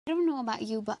I don't know about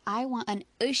you, but I want an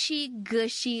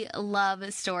ushy-gushy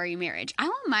love story marriage. I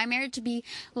want my marriage to be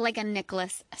like a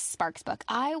Nicholas Sparks book.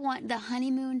 I want the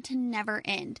honeymoon to never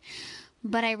end.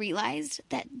 But I realized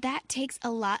that that takes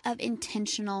a lot of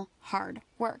intentional hard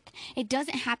work. It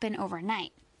doesn't happen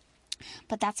overnight.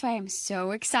 But that's why I'm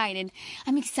so excited.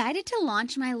 I'm excited to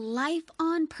launch my Life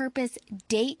on Purpose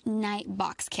date night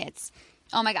box kits.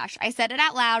 Oh my gosh, I said it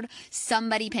out loud.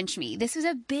 Somebody pinch me. This was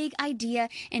a big idea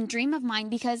and dream of mine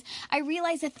because I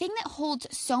realized the thing that holds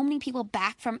so many people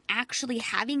back from actually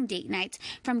having date nights,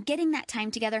 from getting that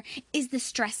time together, is the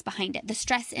stress behind it. The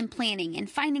stress in planning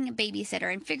and finding a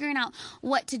babysitter and figuring out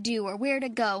what to do or where to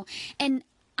go. And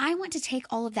I want to take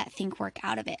all of that think work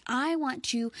out of it. I want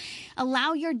to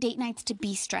allow your date nights to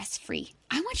be stress-free.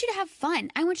 I want you to have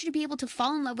fun. I want you to be able to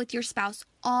fall in love with your spouse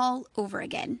all over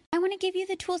again. I want to give you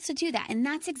the tools to do that, and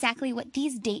that's exactly what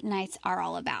these date nights are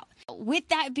all about. With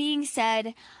that being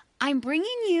said, I'm bringing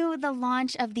you the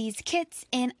launch of these kits,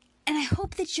 and I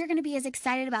hope that you're going to be as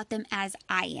excited about them as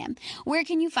I am. Where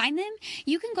can you find them?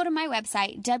 You can go to my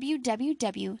website,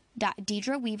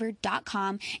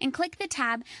 www.deidreweaver.com, and click the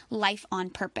tab Life on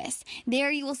Purpose. There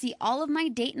you will see all of my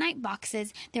date night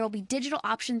boxes. There will be digital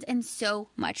options and so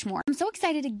much more. I'm so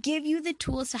excited to give you the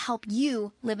tools to help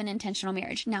you live an intentional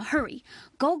marriage. Now hurry,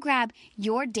 go grab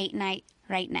your date night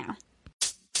right now.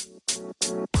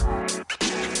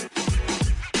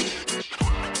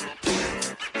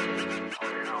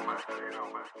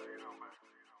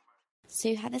 So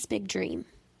you had this big dream.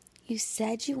 You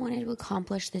said you wanted to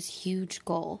accomplish this huge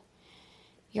goal.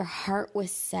 Your heart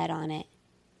was set on it.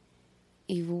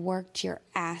 You've worked your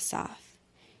ass off.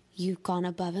 You've gone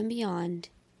above and beyond.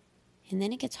 And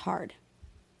then it gets hard.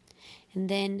 And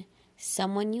then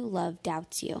someone you love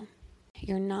doubts you.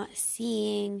 You're not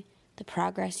seeing the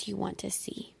progress you want to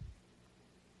see.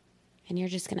 And you're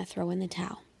just going to throw in the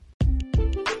towel.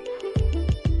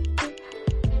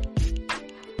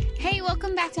 Hey,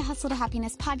 welcome back to Hustle to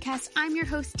Happiness podcast. I'm your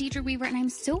host, Deidre Weaver, and I'm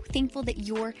so thankful that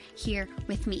you're here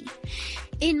with me.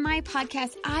 In my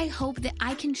podcast, I hope that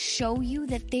I can show you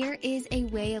that there is a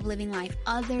way of living life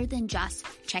other than just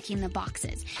checking the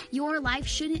boxes. Your life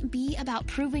shouldn't be about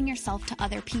proving yourself to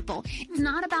other people. It's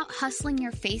not about hustling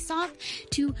your face off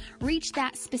to reach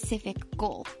that specific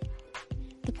goal.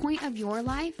 The point of your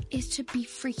life is to be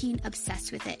freaking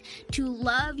obsessed with it, to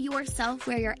love yourself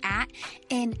where you're at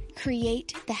and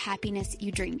create the happiness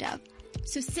you dreamed of.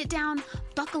 So sit down,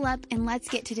 buckle up, and let's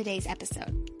get to today's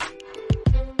episode.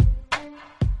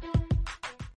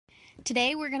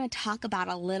 Today, we're going to talk about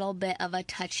a little bit of a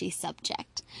touchy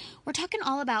subject. We're talking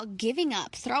all about giving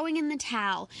up, throwing in the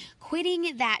towel,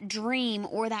 quitting that dream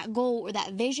or that goal or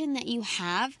that vision that you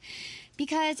have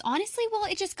because honestly, well,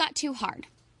 it just got too hard.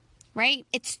 Right?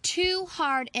 It's too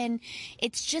hard and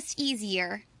it's just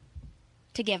easier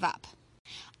to give up.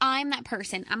 I'm that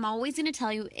person. I'm always going to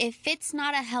tell you if it's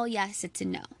not a hell yes, it's a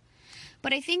no.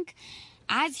 But I think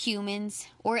as humans,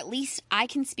 or at least I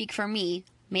can speak for me,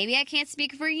 maybe I can't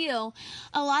speak for you,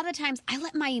 a lot of times I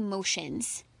let my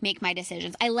emotions make my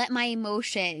decisions. I let my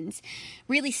emotions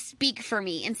really speak for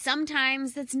me. And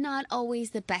sometimes that's not always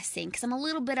the best thing because I'm a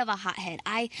little bit of a hothead.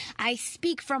 I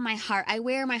speak from my heart. I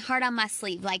wear my heart on my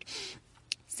sleeve. Like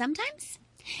sometimes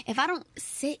if I don't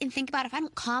sit and think about it, if I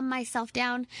don't calm myself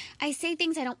down, I say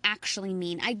things I don't actually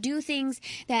mean. I do things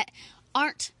that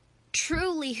aren't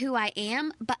truly who I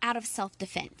am, but out of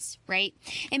self-defense, right?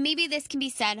 And maybe this can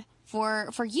be said for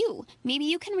you. Maybe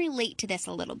you can relate to this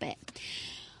a little bit.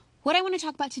 What I want to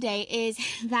talk about today is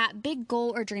that big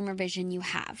goal or dream or vision you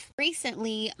have.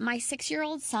 Recently, my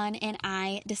 6-year-old son and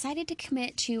I decided to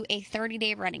commit to a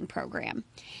 30-day running program.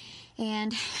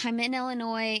 And I'm in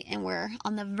Illinois and we're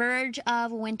on the verge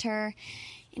of winter.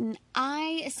 And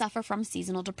I suffer from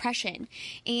seasonal depression.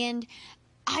 And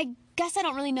I guess I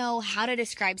don't really know how to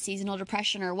describe seasonal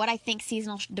depression or what I think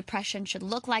seasonal depression should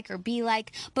look like or be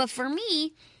like. But for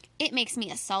me, it makes me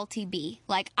a salty bee.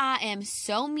 Like I am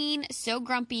so mean, so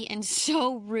grumpy, and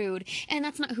so rude. And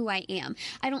that's not who I am.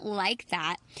 I don't like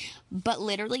that. But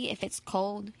literally, if it's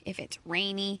cold, if it's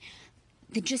rainy,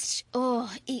 it just,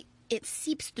 it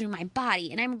seeps through my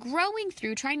body. And I'm growing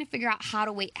through trying to figure out how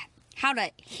to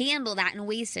handle that and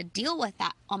ways to deal with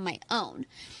that on my own.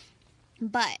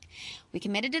 But we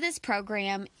committed to this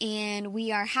program and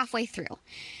we are halfway through.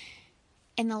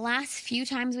 And the last few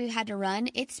times we've had to run,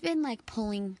 it's been like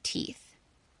pulling teeth.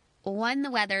 1, the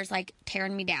weather's like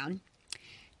tearing me down.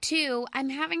 2, I'm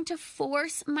having to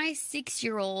force my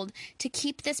 6-year-old to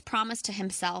keep this promise to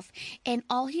himself. And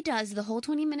all he does the whole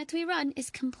 20 minutes we run is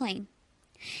complain.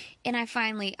 And I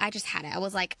just had it. I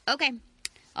was like, okay.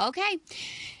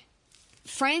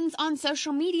 friends on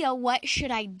social media, what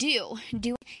should I do?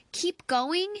 Do I keep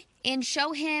going and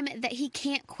show him that he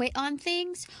can't quit on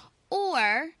things?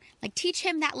 Or teach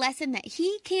him that lesson that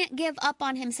he can't give up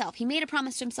on himself. He made a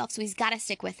promise to himself, so he's got to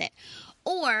stick with it.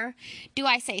 Or do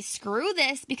I say, screw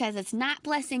this because it's not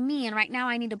blessing me, and right now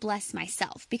I need to bless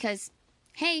myself? Because,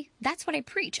 hey, that's what I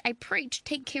preach. I preach,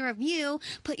 take care of you,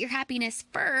 put your happiness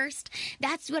first.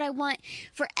 That's what I want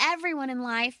for everyone in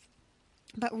life.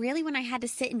 But really, when I had to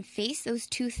sit and face those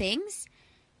two things,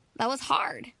 that was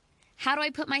hard. How do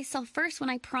I put myself first when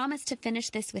I promised to finish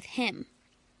this with him?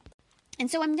 And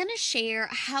so I'm going to share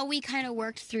how we kind of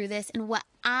worked through this and what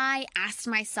I asked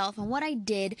myself and what I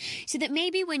did, so that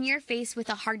maybe when you're faced with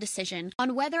a hard decision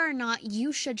on whether or not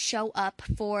you should show up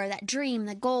for that dream,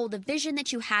 the goal, the vision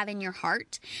that you have in your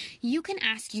heart, you can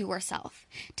ask yourself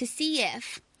to see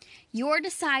if you're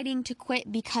deciding to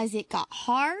quit because it got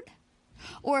hard,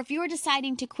 or if you're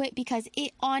deciding to quit because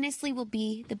it honestly will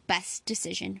be the best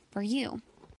decision for you.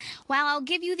 While I'll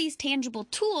give you these tangible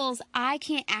tools, I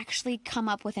can't actually come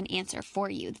up with an answer for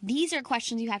you. These are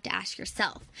questions you have to ask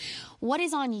yourself. What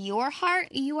is on your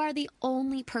heart? You are the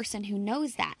only person who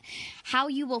knows that. How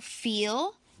you will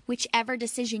feel, whichever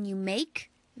decision you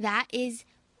make, that is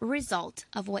a result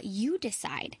of what you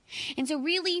decide. And so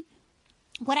really,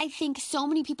 what I think so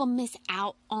many people miss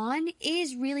out on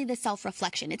is really the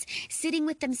self-reflection. It's sitting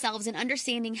with themselves and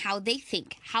understanding how they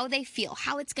think, how they feel,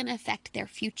 how it's going to affect their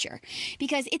future.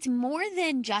 Because it's more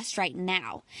than just right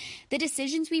now. The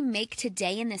decisions we make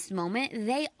today in this moment,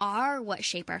 they are what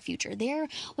shape our future. They're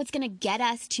what's going to get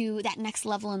us to that next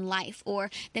level in life,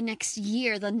 or the next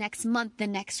year, the next month, the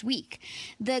next week.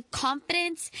 The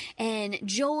confidence and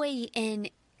joy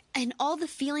and all the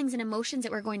feelings and emotions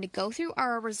that we're going to go through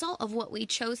are a result of what we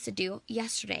chose to do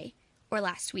yesterday or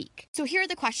last week. So here are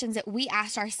the questions that we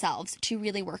asked ourselves to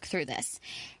really work through this.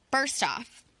 First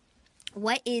off,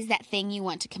 what is that thing you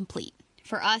want to complete?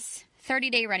 For us,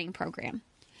 30-day running program.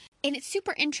 And it's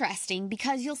super interesting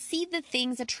because you'll see the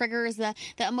things, the triggers, the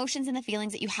emotions and the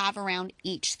feelings that you have around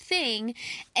each thing,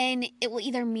 and it will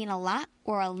either mean a lot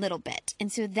or a little bit.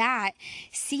 And so that,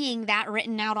 seeing that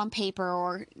written out on paper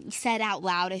or said out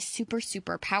loud is super,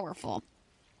 super powerful.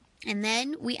 And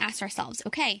then we asked ourselves,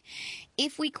 okay,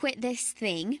 if we quit this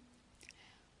thing,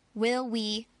 will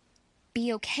we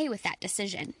be okay with that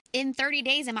decision? In 30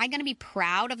 days, am I going to be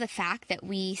proud of the fact that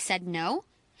we said no?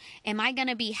 Am I going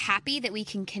to be happy that we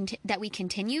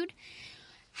continued?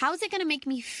 How's it going to make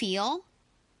me feel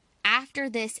after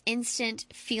this instant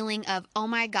feeling of, oh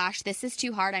my gosh, this is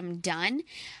too hard, I'm done?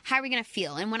 How are we going to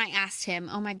feel? And when I asked him,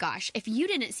 oh my gosh, if you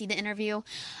didn't see the interview,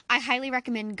 I highly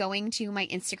recommend going to my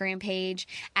Instagram page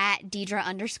at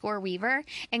Deidre_Weaver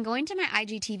and going to my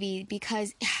IGTV,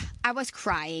 because I was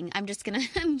crying. I'm just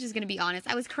gonna be honest.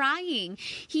 I was crying.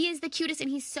 He is the cutest, and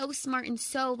he's so smart and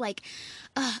so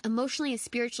emotionally and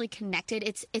spiritually connected.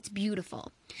 It's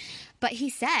beautiful. But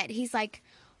he's like,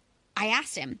 I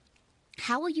asked him,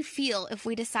 how will you feel if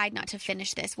we decide not to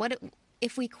finish this? What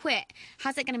if we quit?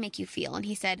 How's it going to make you feel? And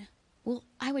he said, well,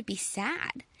 I would be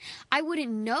sad. I wouldn't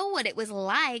know what it was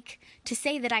like to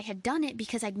say that I had done it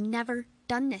because I'd never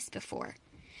done this before.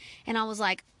 And I was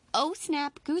like, oh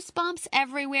snap, goosebumps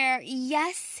everywhere.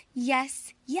 Yes,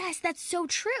 yes, yes, that's so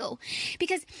true.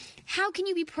 Because how can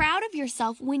you be proud of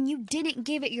yourself when you didn't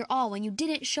give it your all, when you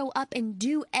didn't show up and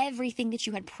do everything that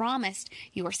you had promised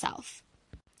yourself?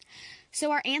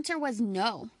 So our answer was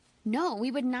no. No,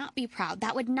 we would not be proud.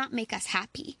 That would not make us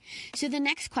happy. So the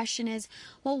next question is,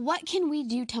 well, what can we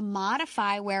do to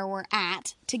modify where we're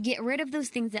at to get rid of those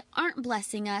things that aren't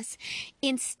blessing us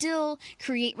and still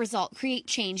create result, create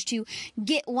change, to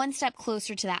get one step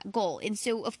closer to that goal? And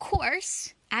so, of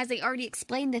course, as I already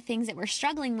explained, the things that we're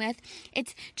struggling with,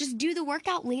 it's just do the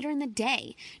workout later in the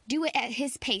day. Do it at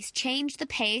his pace. Change the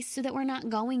pace so that we're not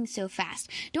going so fast.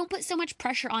 Don't put so much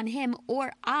pressure on him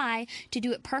or I to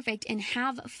do it perfect, and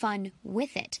have fun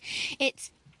with it.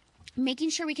 It's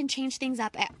making sure we can change things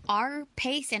up at our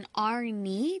pace and our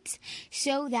needs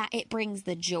so that it brings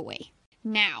the joy.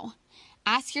 Now,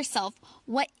 ask yourself,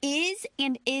 what is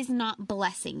and is not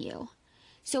blessing you?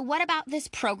 So what about this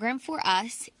program for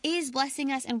us is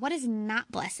blessing us, and what is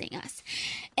not blessing us?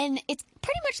 And it's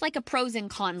pretty much like a pros and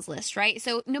cons list, right?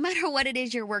 So no matter what it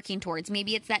is you're working towards,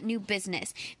 maybe it's that new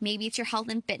business, maybe it's your health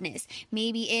and fitness,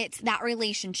 maybe it's that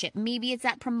relationship, maybe it's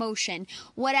that promotion,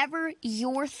 whatever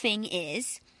your thing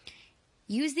is,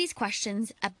 use these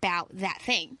questions about that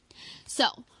thing.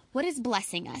 So what is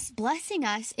blessing us? Blessing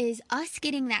us is us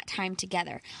getting that time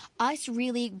together, us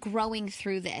really growing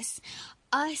through this,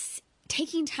 us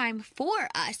taking time for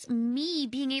us, me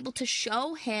being able to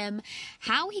show him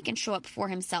how he can show up for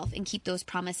himself and keep those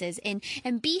promises and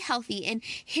be healthy, and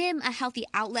him a healthy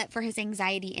outlet for his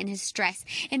anxiety and his stress,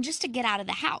 and just to get out of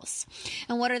the house.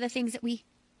 And what are the things that we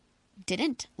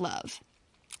didn't love?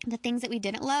 The things that we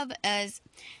didn't love is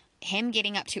him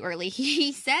getting up too early.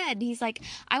 He's like,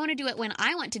 I want to do it when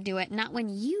I want to do it, not when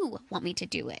you want me to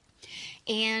do it.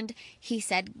 And he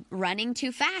said running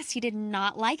too fast. He did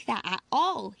not like that at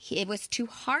all. It was too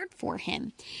hard for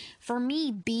him. For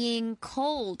me, being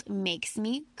cold makes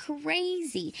me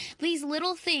crazy. These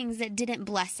little things that didn't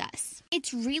bless us.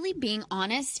 It's really being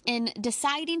honest and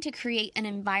deciding to create an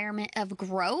environment of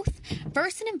growth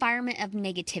versus an environment of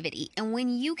negativity. And when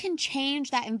you can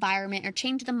change that environment or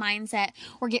change the mindset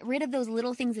or get rid of those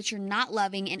little things that you're not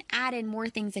loving and add in more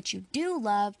things that you do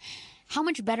love, how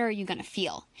much better are you going to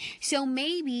feel? So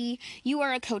maybe you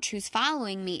are a coach who's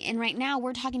following me, and right now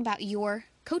we're talking about your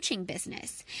coaching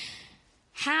business.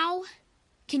 How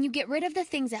can you get rid of the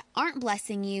things that aren't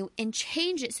blessing you and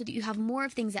change it so that you have more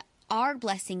of things that are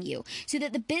blessing you, so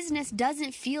that the business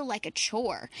doesn't feel like a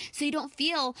chore, so you don't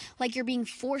feel like you're being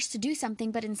forced to do something,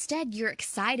 but instead you're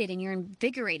excited and you're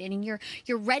invigorated and you're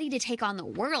ready to take on the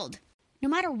world. No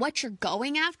matter what you're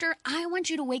going after, I want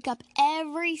you to wake up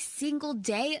every single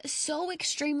day so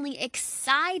extremely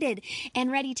excited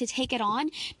and ready to take it on,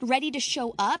 ready to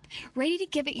show up, ready to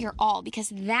give it your all, because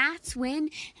that's when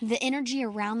the energy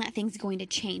around that thing's going to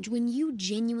change. When you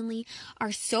genuinely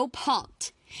are so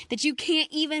pumped that you can't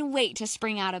even wait to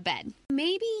spring out of bed.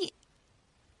 Maybe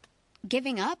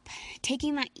giving up,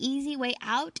 taking that easy way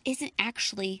out, isn't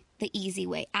actually the easy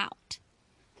way out.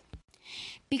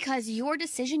 Because your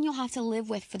decision you'll have to live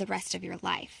with for the rest of your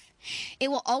life. It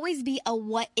will always be a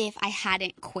what if I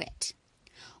hadn't quit.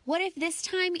 What if this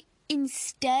time,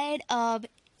 instead of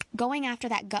going after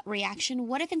that gut reaction,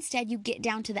 what if instead you get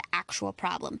down to the actual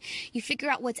problem? You figure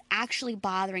out what's actually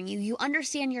bothering you. You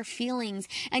understand your feelings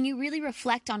and you really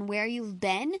reflect on where you've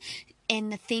been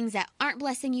and the things that aren't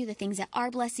blessing you, the things that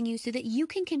are blessing you, so that you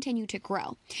can continue to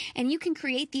grow and you can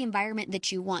create the environment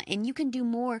that you want and you can do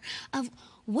more of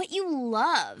what you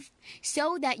love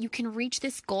so that you can reach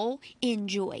this goal in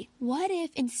joy. What if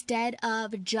instead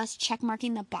of just check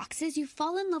marking the boxes, you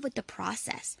fall in love with the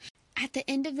process? At the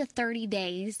end of the 30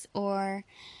 days or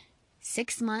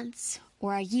 6 months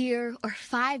or a year or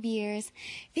 5 years,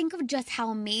 think of just how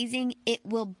amazing it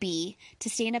will be to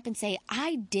stand up and say,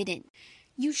 I didn't.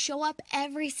 You show up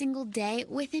every single day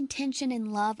with intention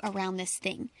and love around this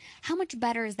thing. How much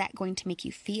better is that going to make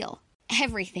you feel?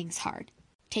 Everything's hard.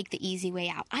 Take the easy way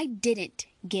out. I didn't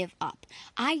give up.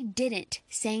 I didn't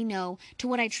say no to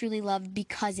what I truly loved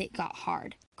because it got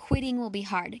hard. Quitting will be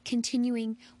hard.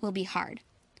 Continuing will be hard.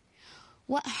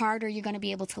 What hard are you going to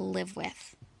be able to live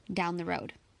with down the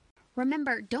road?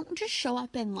 Remember, don't just show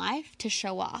up in life to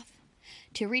show off,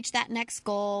 to reach that next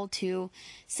goal, to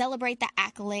celebrate that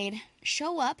accolade.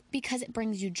 Show up because it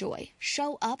brings you joy.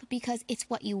 Show up because it's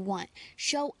what you want.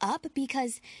 Show up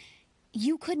because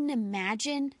you couldn't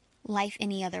imagine life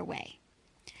any other way.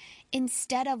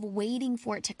 Instead of waiting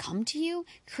for it to come to you,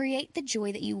 create the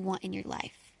joy that you want in your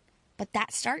life. But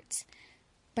that starts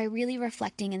by really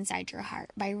reflecting inside your heart,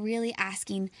 by really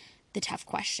asking the tough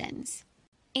questions.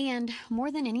 And more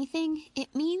than anything,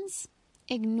 it means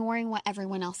ignoring what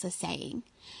everyone else is saying.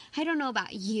 I don't know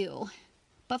about you,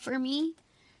 but for me,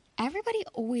 everybody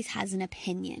always has an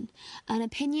opinion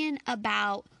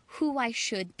about who I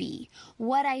should be,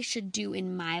 what I should do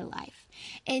in my life.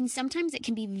 And sometimes it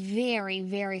can be very,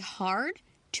 very hard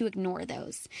to ignore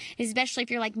those, especially if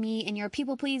you're like me and you're a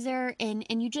people pleaser and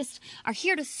you just are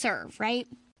here to serve, right?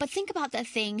 But think about the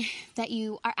thing that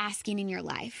you are asking in your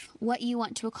life, what you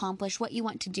want to accomplish, what you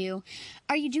want to do.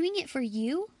 Are you doing it for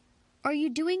you, or are you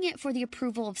doing it for the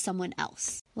approval of someone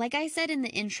else? Like I said in the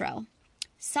intro,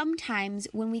 sometimes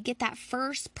when we get that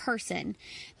first person,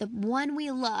 the one we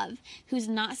love, who's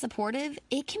not supportive,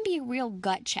 it can be a real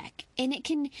gut check. And it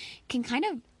can kind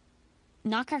of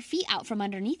knock our feet out from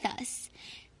underneath us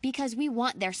because we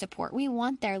want their support. We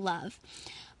want their love.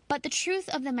 But the truth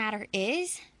of the matter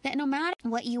is that no matter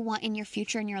what you want in your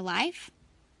future in your life,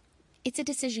 it's a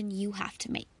decision you have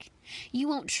to make. You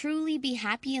won't truly be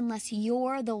happy unless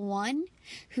you're the one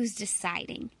who's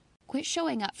deciding. Quit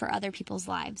showing up for other people's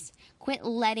lives. Quit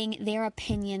letting their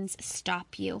opinions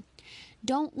stop you.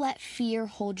 Don't let fear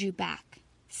hold you back.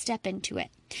 Step into it.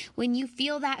 When you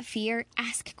feel that fear,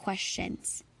 ask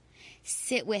questions.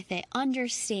 Sit with it.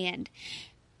 Understand.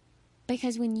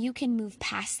 Because when you can move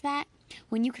past that,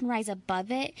 when you can rise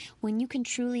above it, when you can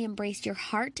truly embrace your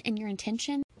heart and your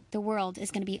intention, the world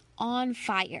is going to be on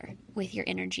fire with your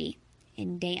energy.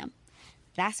 And damn,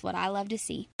 that's what I love to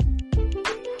see.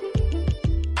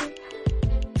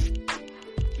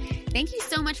 Thank you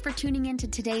so much for tuning in to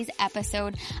today's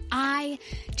episode. I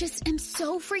just am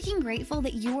so freaking grateful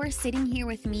that you are sitting here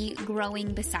with me,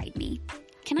 growing beside me.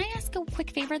 Can I ask a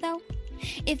quick favor though?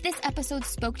 If this episode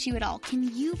spoke to you at all,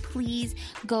 can you please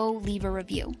go leave a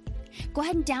review? Go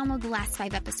ahead and download the last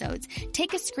 5 episodes.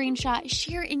 Take a screenshot,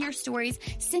 share it in your stories,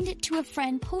 send it to a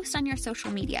friend, post on your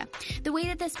social media. The way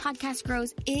that this podcast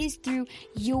grows is through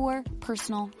your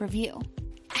personal review.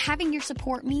 Having your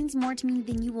support means more to me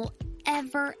than you will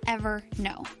ever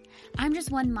know. I'm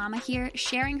just one mama here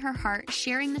sharing her heart,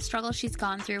 sharing the struggle she's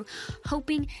gone through,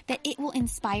 hoping that it will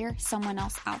inspire someone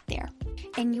else out there.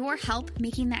 And your help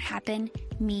making that happen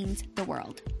means the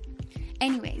world.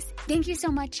 Anyways, thank you so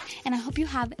much, and I hope you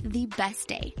have the best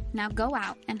day. Now go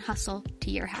out and hustle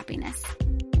to your happiness.